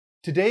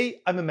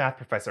Today, I'm a math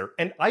professor,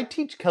 and I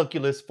teach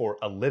calculus for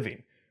a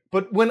living.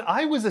 But when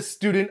I was a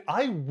student,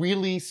 I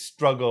really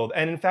struggled,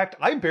 and in fact,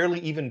 I barely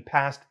even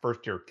passed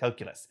first-year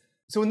calculus.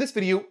 So in this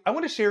video, I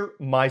want to share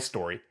my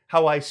story,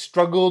 how I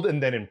struggled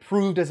and then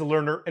improved as a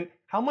learner, and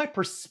how my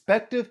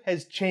perspective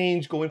has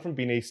changed going from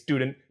being a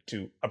student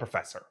to a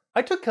professor.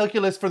 I took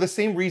calculus for the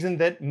same reason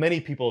that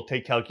many people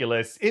take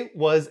calculus. It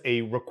was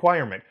a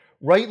requirement.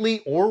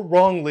 Rightly or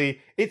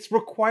wrongly, it's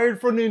required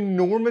for an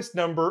enormous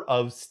number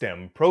of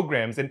STEM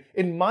programs. And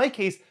in my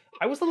case,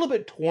 I was a little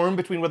bit torn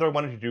between whether I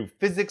wanted to do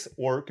physics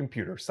or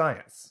computer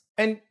science.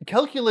 And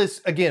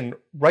calculus, again,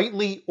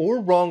 rightly or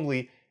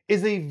wrongly,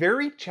 is a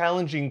very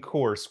challenging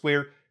course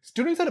where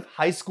students out of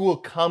high school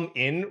come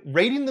in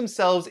rating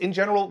themselves in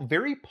general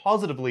very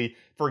positively.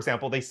 For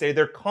example, they say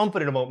they're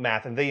confident about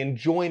math and they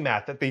enjoy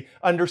math, that they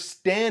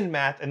understand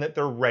math, and that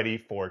they're ready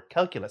for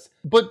calculus.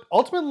 But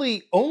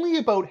ultimately, only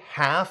about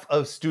half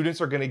of students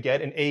are going to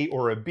get an A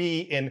or a B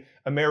in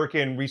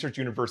American research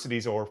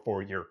universities or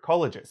four-year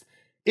colleges.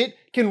 It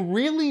can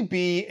really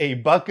be a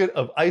bucket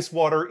of ice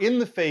water in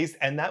the face,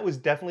 and that was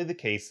definitely the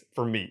case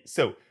for me.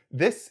 So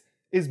this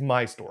is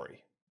my story.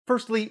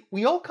 Firstly,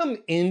 we all come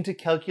into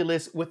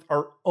calculus with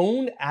our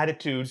own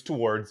attitudes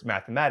towards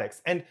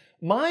mathematics, and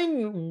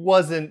mine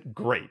wasn't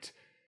great.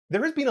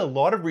 There has been a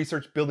lot of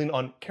research building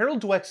on Carol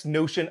Dweck's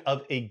notion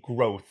of a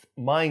growth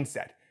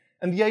mindset.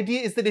 And the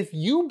idea is that if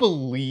you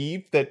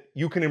believe that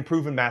you can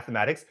improve in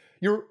mathematics,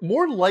 you're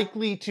more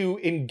likely to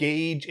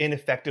engage in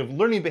effective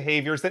learning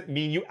behaviors that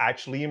mean you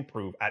actually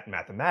improve at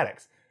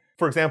mathematics.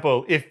 For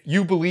example, if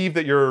you believe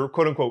that you're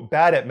quote-unquote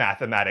bad at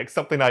mathematics,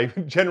 something I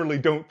generally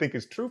don't think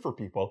is true for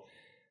people,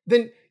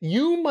 then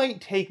you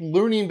might take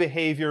learning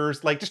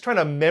behaviors like just trying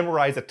to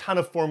memorize a ton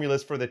of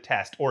formulas for the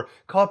test or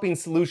copying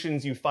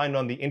solutions you find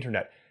on the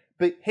internet.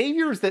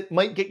 Behaviors that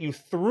might get you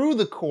through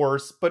the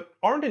course but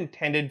aren't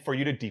intended for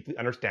you to deeply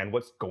understand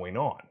what's going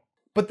on.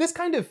 But this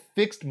kind of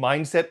fixed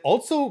mindset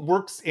also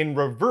works in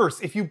reverse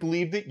if you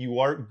believe that you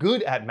are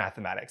good at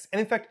mathematics. And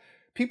in fact,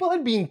 people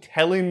had been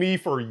telling me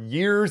for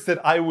years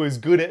that I was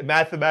good at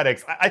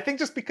mathematics. I think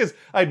just because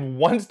I'd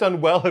once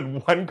done well in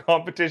one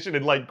competition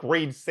in like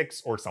grade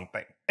 6 or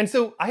something. And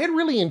so I had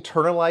really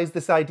internalized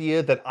this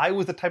idea that I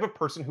was the type of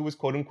person who was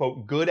quote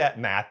unquote good at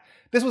math.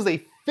 This was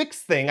a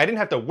fixed thing. I didn't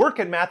have to work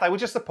at math. I was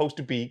just supposed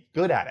to be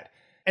good at it.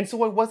 And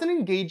so I wasn't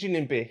engaging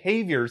in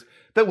behaviors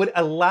that would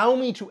allow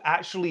me to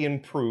actually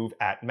improve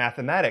at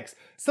mathematics.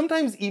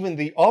 Sometimes even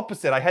the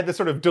opposite. I had this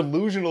sort of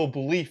delusional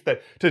belief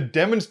that to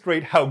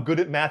demonstrate how good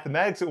at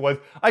mathematics it was,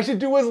 I should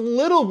do as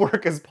little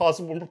work as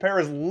possible and prepare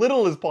as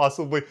little as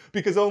possible,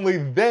 because only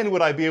then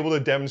would I be able to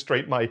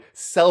demonstrate my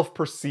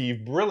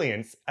self-perceived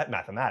brilliance at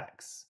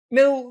mathematics.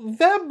 Now,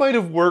 that might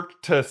have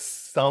worked to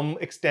some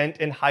extent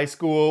in high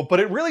school, but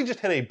it really just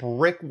hit a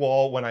brick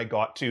wall when I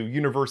got to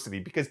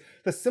university, because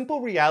the simple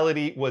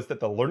reality was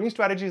that the learning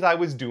strategies I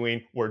was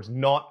doing were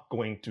not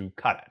going to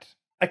cut it.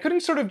 I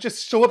couldn't sort of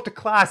just show up to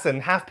class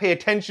and half pay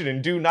attention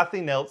and do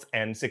nothing else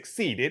and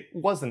succeed. It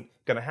wasn't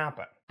gonna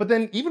happen. But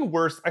then even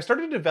worse, I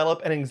started to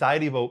develop an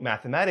anxiety about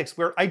mathematics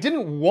where I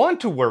didn't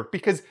want to work,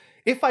 because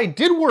if I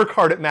did work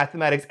hard at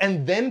mathematics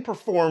and then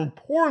perform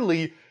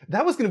poorly,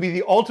 that was going to be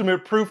the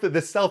ultimate proof that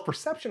this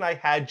self-perception I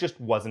had just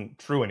wasn't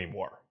true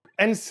anymore.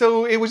 And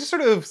so it was just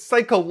sort of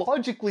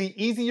psychologically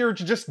easier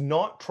to just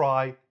not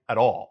try at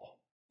all.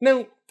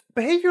 Now,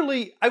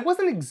 behaviorally, I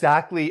wasn't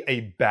exactly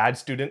a bad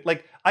student.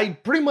 Like, I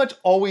pretty much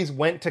always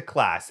went to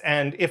class,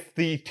 and if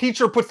the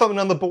teacher put something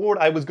on the board,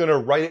 I was going to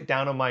write it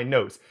down on my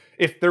notes.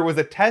 If there was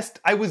a test,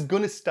 I was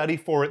going to study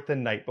for it the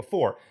night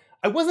before.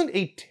 I wasn't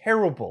a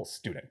terrible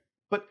student.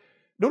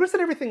 Notice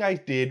that everything I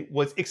did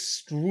was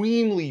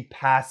extremely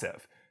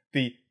passive.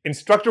 The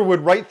instructor would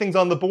write things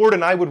on the board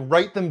and I would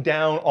write them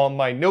down on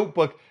my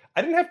notebook.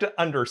 I didn't have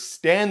to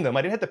understand them,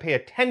 I didn't have to pay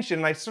attention,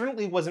 and I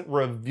certainly wasn't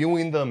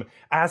reviewing them,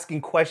 asking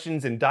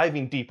questions, and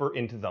diving deeper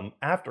into them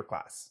after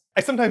class.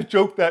 I sometimes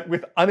joke that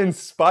with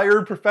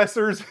uninspired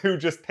professors who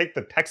just take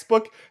the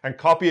textbook and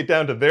copy it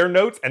down to their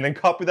notes and then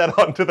copy that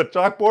onto the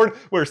chalkboard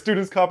where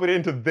students copied it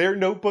into their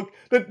notebook,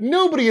 that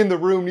nobody in the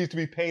room needs to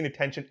be paying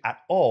attention at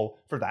all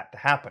for that to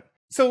happen.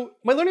 So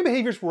my learning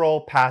behaviors were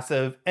all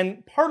passive,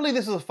 and partly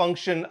this was a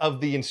function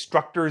of the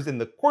instructors in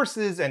the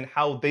courses and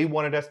how they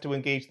wanted us to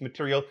engage the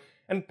material,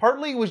 and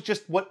partly it was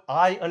just what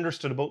I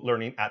understood about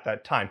learning at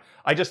that time.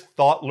 I just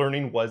thought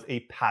learning was a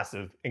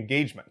passive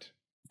engagement.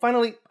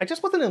 Finally, I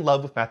just wasn't in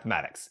love with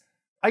mathematics.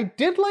 I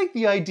did like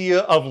the idea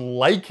of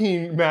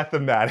liking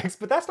mathematics,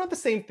 but that's not the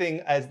same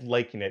thing as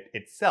liking it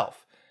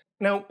itself.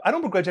 Now, I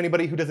don't begrudge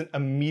anybody who doesn't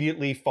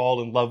immediately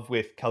fall in love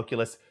with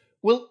calculus.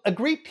 Well, a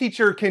great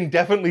teacher can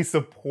definitely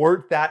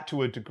support that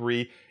to a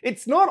degree.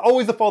 It's not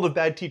always the fault of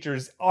bad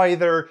teachers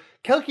either.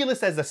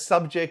 Calculus as a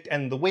subject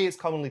and the way it's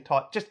commonly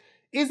taught just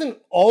isn't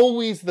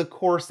always the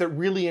course that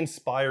really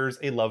inspires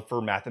a love for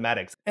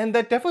mathematics. And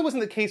that definitely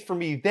wasn't the case for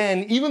me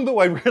then, even though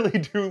I really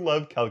do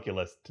love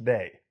calculus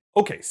today.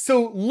 Okay,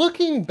 so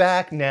looking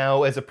back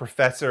now as a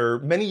professor,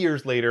 many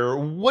years later,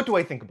 what do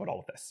I think about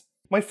all of this?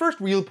 My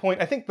first real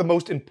point, I think the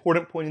most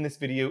important point in this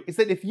video, is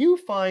that if you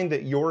find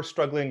that you're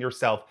struggling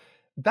yourself,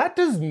 that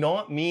does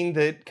not mean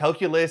that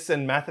calculus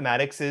and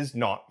mathematics is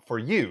not for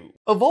you.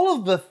 Of all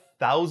of the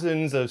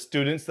thousands of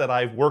students that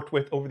I've worked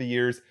with over the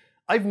years,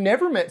 I've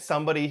never met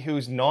somebody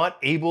who's not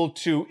able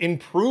to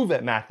improve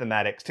at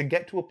mathematics, to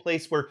get to a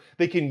place where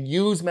they can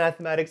use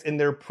mathematics in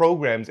their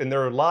programs, in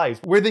their lives,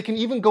 where they can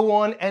even go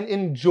on and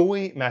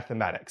enjoy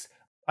mathematics.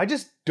 I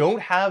just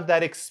don't have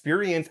that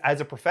experience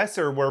as a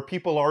professor where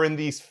people are in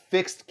these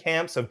fixed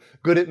camps of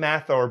good at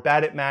math or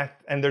bad at math,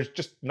 and there's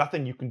just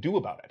nothing you can do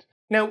about it.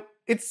 Now,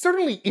 it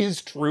certainly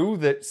is true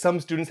that some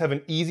students have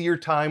an easier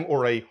time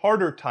or a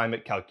harder time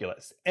at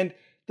calculus, and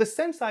the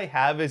sense I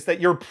have is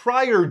that your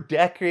prior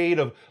decade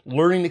of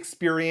learning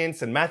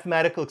experience and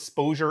mathematical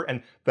exposure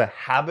and the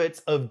habits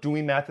of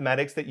doing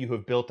mathematics that you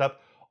have built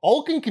up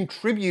all can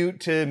contribute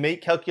to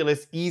make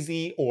calculus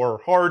easy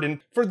or hard. And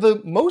for the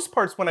most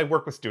parts when I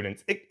work with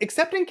students,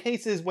 except in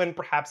cases when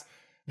perhaps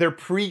their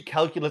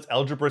pre-calculus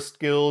algebra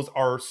skills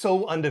are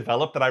so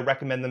undeveloped that I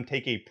recommend them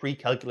take a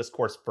pre-calculus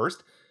course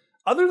first,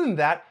 other than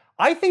that,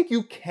 I think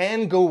you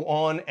can go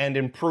on and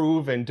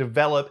improve and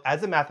develop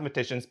as a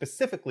mathematician,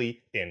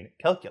 specifically in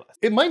calculus.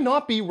 It might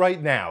not be right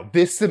now,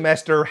 this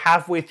semester,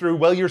 halfway through,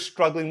 while you're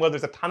struggling, while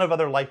there's a ton of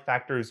other life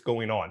factors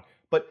going on,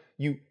 but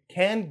you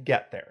can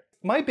get there.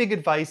 My big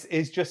advice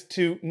is just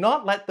to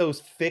not let those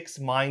fixed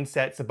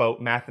mindsets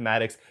about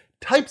mathematics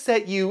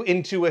typeset you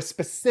into a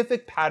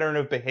specific pattern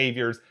of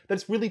behaviors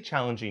that's really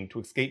challenging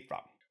to escape from.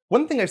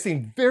 One thing I've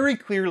seen very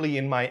clearly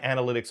in my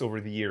analytics over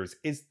the years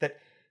is that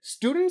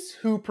students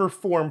who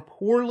perform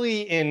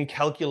poorly in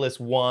Calculus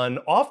 1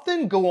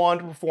 often go on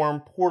to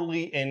perform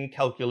poorly in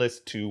Calculus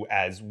 2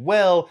 as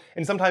well,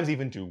 and sometimes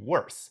even do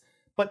worse.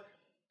 But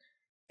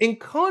in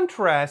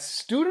contrast,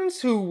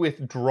 students who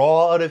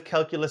withdraw out of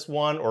Calculus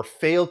 1 or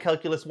fail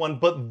Calculus 1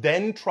 but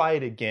then try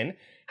it again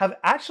have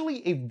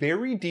actually a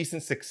very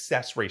decent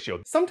success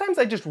ratio. Sometimes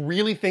I just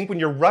really think when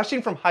you're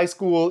rushing from high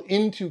school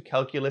into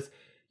calculus,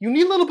 you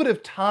need a little bit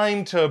of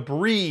time to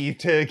breathe,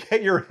 to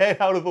get your head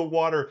out of the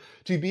water,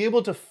 to be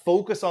able to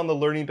focus on the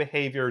learning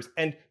behaviors,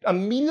 and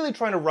immediately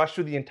trying to rush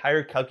through the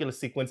entire calculus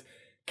sequence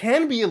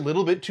can be a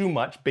little bit too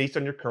much based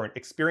on your current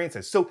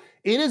experiences. So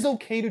it is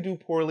okay to do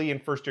poorly in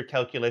first year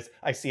calculus.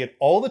 I see it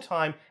all the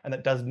time, and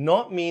that does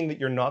not mean that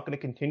you're not going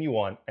to continue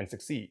on and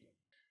succeed.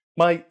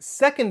 My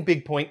second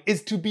big point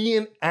is to be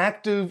an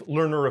active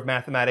learner of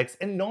mathematics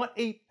and not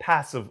a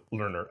passive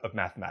learner of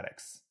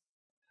mathematics.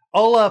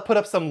 I'll put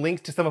up some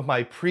links to some of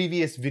my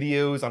previous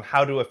videos on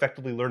how to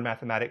effectively learn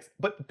mathematics,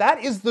 but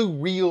that is the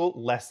real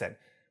lesson.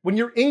 When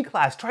you're in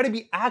class, try to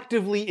be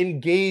actively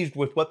engaged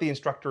with what the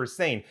instructor is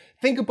saying.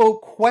 Think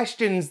about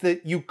questions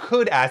that you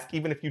could ask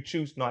even if you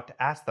choose not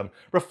to ask them.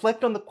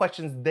 Reflect on the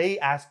questions they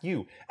ask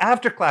you.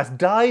 After class,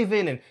 dive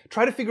in and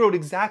try to figure out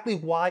exactly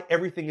why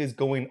everything is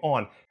going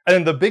on.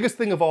 And the biggest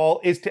thing of all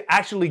is to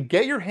actually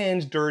get your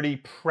hands dirty,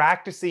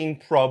 practicing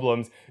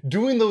problems,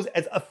 doing those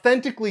as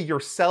authentically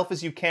yourself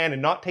as you can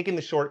and not taking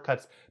the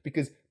shortcuts,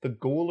 because the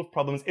goal of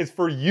problems is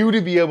for you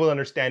to be able to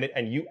understand it,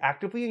 and you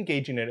actively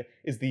engaging in it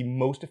is the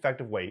most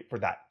effective way for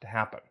that to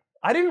happen.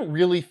 I didn't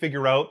really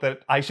figure out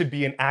that I should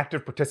be an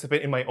active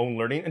participant in my own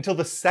learning until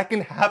the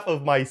second half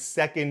of my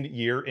second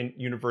year in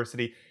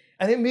university,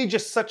 and it made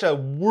just such a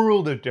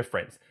world of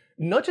difference.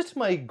 Not just to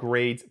my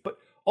grades, but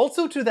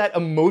also to that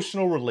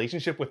emotional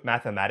relationship with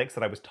mathematics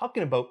that I was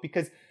talking about,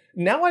 because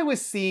now I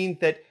was seeing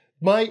that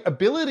my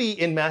ability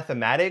in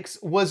mathematics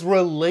was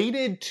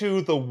related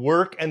to the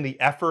work and the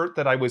effort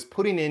that I was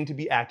putting in to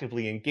be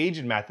actively engaged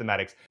in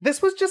mathematics.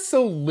 This was just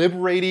so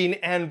liberating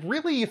and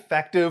really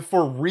effective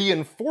for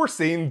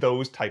reinforcing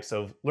those types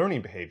of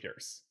learning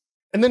behaviors.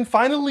 And then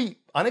finally,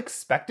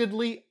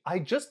 unexpectedly, I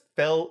just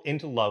fell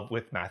into love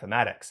with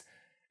mathematics.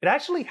 It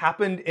actually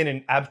happened in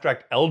an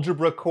abstract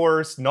algebra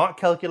course, not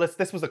calculus.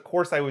 This was a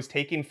course I was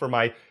taking for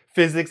my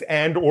physics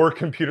and/or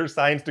computer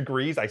science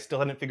degrees. I still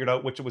hadn't figured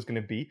out which it was going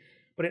to be.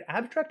 But in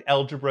abstract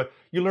algebra,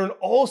 you learn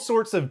all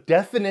sorts of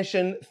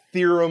definition,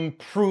 theorem,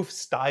 proof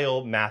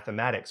style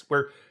mathematics,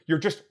 where you're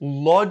just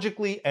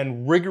logically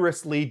and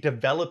rigorously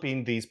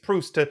developing these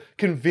proofs to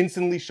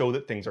convincingly show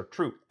that things are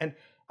true. And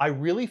I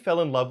really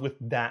fell in love with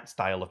that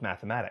style of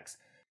mathematics.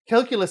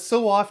 Calculus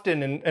so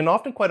often, and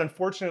often quite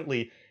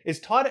unfortunately, is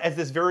taught as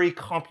this very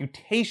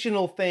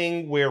computational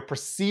thing where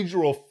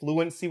procedural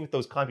fluency with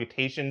those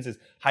computations is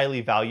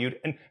highly valued.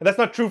 And that's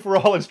not true for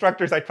all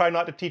instructors. I try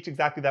not to teach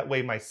exactly that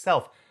way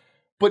myself.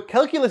 But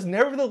calculus,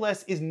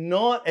 nevertheless, is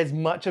not as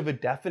much of a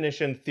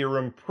definition,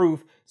 theorem,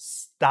 proof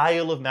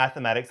style of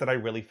mathematics that I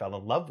really fell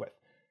in love with.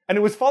 And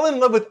it was falling in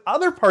love with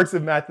other parts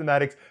of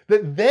mathematics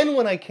that then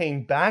when I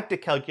came back to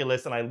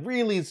calculus and I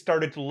really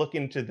started to look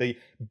into the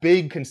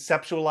big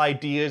conceptual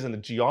ideas and the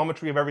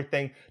geometry of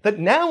everything, that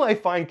now I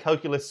find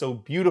calculus so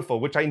beautiful,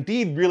 which I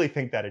indeed really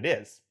think that it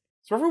is.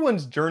 So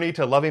everyone's journey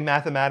to loving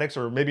mathematics,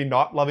 or maybe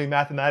not loving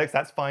mathematics,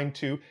 that's fine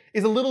too,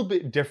 is a little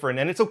bit different.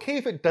 And it's okay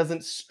if it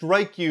doesn't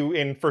strike you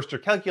in first year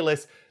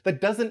calculus. That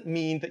doesn't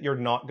mean that you're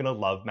not going to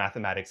love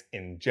mathematics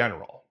in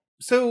general.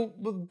 So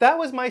that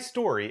was my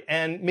story,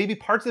 and maybe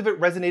parts of it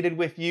resonated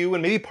with you,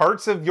 and maybe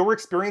parts of your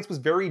experience was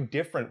very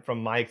different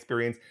from my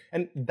experience,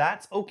 and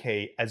that's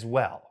okay as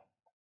well.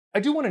 I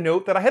do want to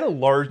note that I had a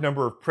large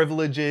number of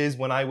privileges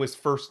when I was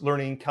first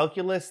learning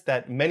calculus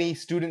that many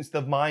students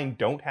of mine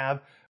don't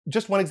have.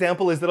 Just one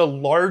example is that a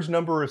large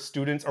number of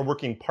students are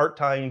working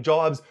part-time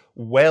jobs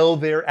while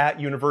they're at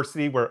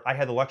university, where I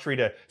had the luxury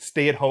to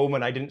stay at home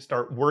and I didn't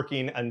start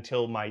working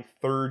until my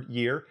third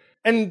year.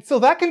 And so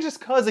that can just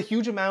cause a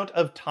huge amount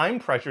of time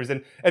pressures,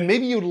 and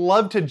maybe you'd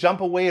love to jump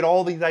away at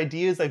all these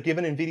ideas I've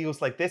given in videos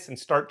like this and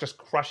start just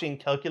crushing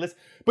calculus,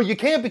 but you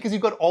can't because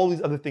you've got all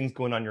these other things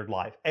going on in your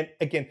life. And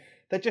again,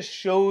 that just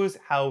shows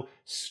how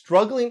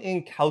struggling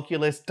in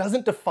calculus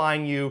doesn't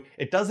define you.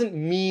 It doesn't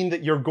mean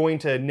that you're going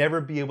to never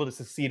be able to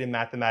succeed in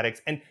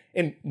mathematics. And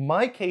in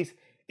my case,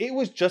 it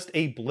was just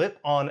a blip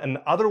on an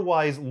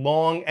otherwise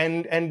long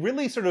and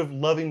really sort of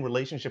loving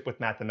relationship with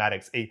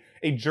mathematics, a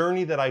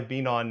journey that I've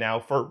been on now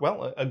for,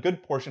 well, a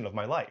good portion of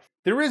my life.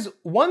 There is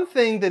one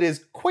thing that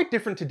is quite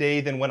different today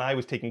than when I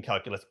was taking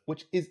calculus,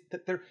 which is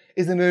that there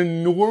is an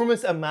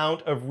enormous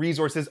amount of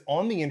resources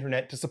on the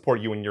internet to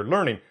support you in your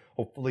learning.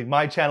 Hopefully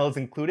my channel is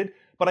included,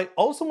 but I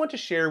also want to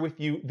share with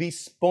you the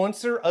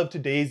sponsor of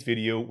today's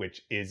video,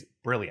 which is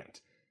Brilliant.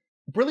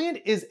 Brilliant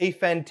is a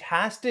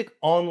fantastic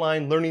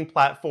online learning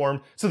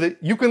platform so that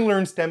you can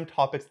learn STEM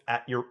topics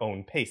at your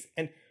own pace.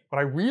 And what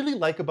I really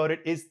like about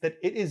it is that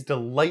it is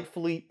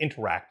delightfully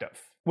interactive.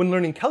 When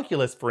learning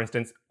calculus, for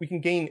instance, we can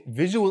gain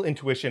visual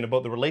intuition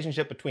about the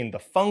relationship between the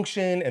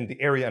function and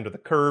the area under the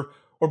curve,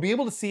 or be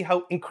able to see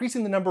how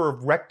increasing the number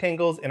of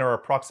rectangles in our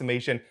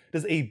approximation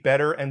does a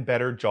better and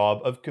better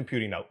job of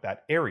computing out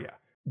that area.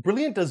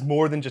 Brilliant does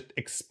more than just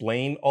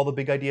explain all the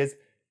big ideas.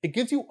 It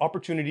gives you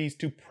opportunities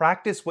to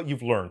practice what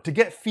you've learned, to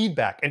get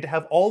feedback, and to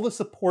have all the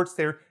supports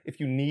there if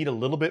you need a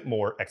little bit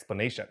more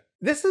explanation.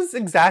 This is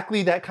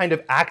exactly that kind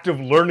of active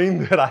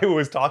learning that I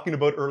was talking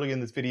about earlier in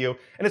this video,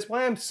 and it's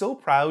why I'm so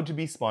proud to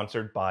be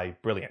sponsored by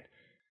Brilliant.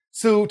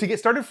 So to get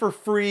started for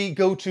free,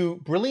 go to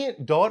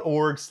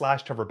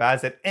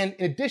brilliant.org/TrevorBassett, and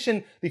in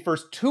addition, the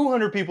first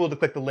 200 people to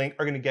click the link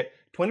are going to get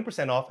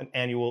 20% off an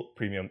annual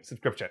premium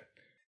subscription.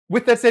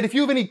 With that said, if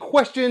you have any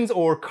questions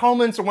or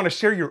comments or want to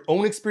share your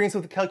own experience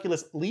with the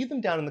calculus, leave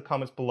them down in the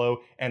comments below,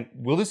 and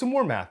we'll do some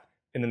more math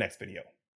in the next video.